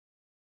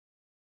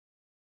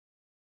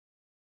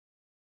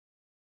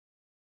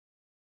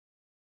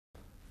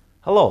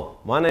Hello,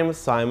 my name is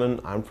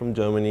Simon, I'm from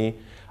Germany.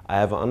 I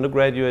have an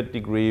undergraduate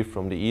degree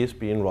from the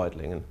ESB in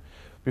Reutlingen.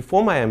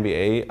 Before my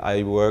MBA,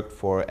 I worked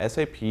for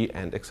SAP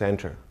and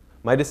Accenture.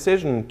 My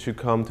decision to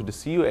come to the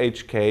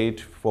CUHK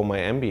for my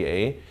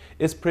MBA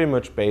is pretty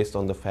much based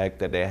on the fact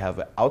that they have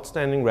an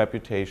outstanding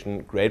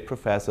reputation, great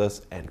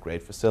professors and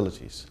great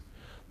facilities.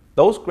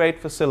 Those great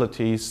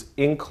facilities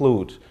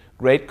include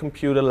great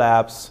computer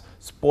labs,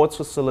 sports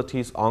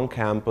facilities on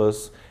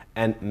campus,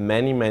 and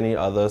many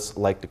others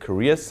like the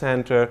Career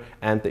Center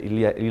and the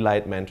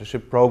Elite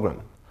Mentorship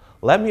Program.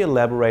 Let me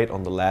elaborate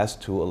on the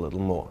last two a little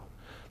more.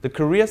 The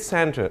Career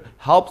Center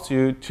helps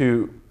you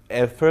to,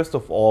 first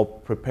of all,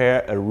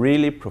 prepare a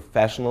really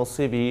professional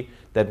CV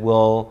that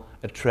will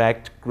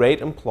attract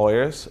great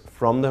employers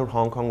from the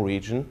Hong Kong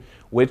region,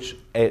 which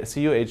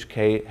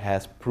CUHK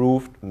has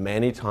proved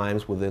many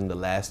times within the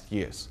last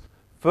years.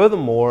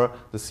 Furthermore,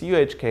 the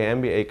CUHK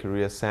MBA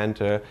Career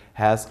Center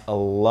has a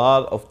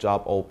lot of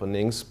job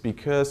openings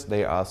because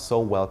they are so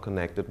well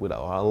connected with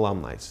our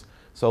alumni.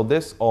 So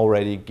this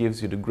already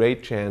gives you the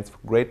great chance for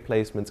great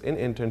placements in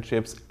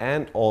internships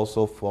and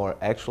also for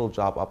actual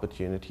job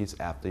opportunities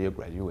after your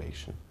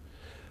graduation.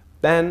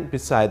 Then,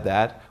 beside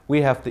that,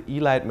 we have the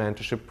Elite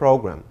Mentorship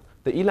Program.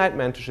 The Elite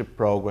Mentorship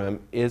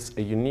Program is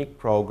a unique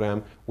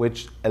program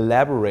which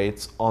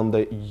elaborates on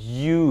the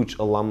huge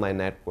alumni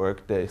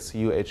network the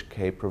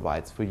CUHK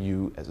provides for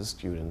you as a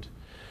student.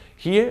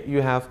 Here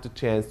you have the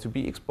chance to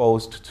be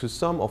exposed to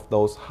some of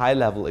those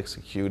high-level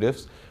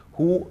executives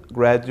who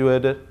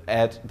graduated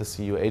at the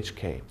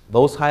CUHK.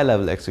 Those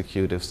high-level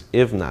executives,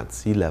 if not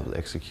C-level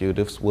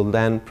executives, will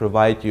then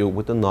provide you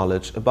with the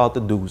knowledge about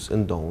the do's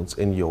and don'ts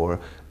in your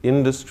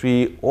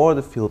industry or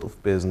the field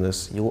of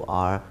business you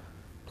are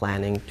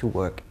planning to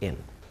work in.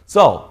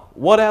 So,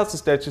 what else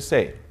is there to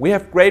say? We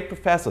have great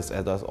professors,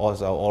 as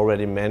I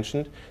already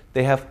mentioned.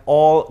 They have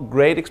all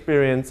great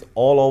experience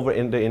all over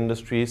in the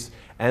industries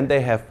and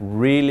they have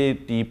really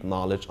deep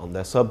knowledge on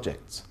their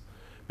subjects.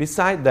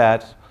 Beside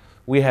that,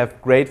 we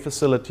have great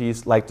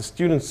facilities like the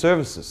student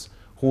services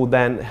who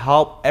then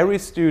help every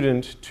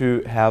student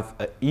to have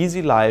an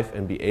easy life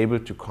and be able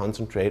to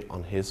concentrate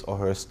on his or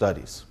her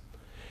studies.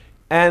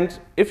 And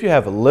if you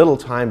have a little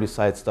time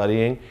besides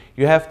studying,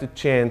 you have the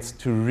chance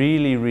to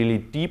really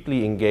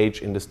deeply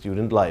engage in the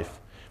student life.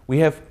 We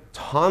have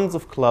tons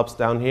of clubs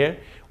down here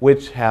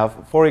which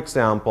have, for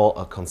example,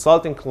 a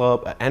consulting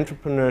club, an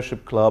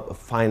entrepreneurship club, a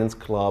finance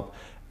club,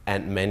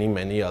 and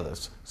many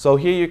others. So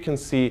here you can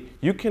see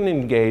you can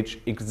engage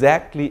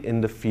exactly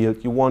in the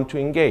field you want to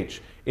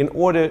engage in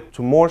order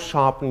to more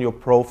sharpen your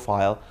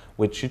profile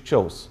which you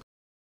chose.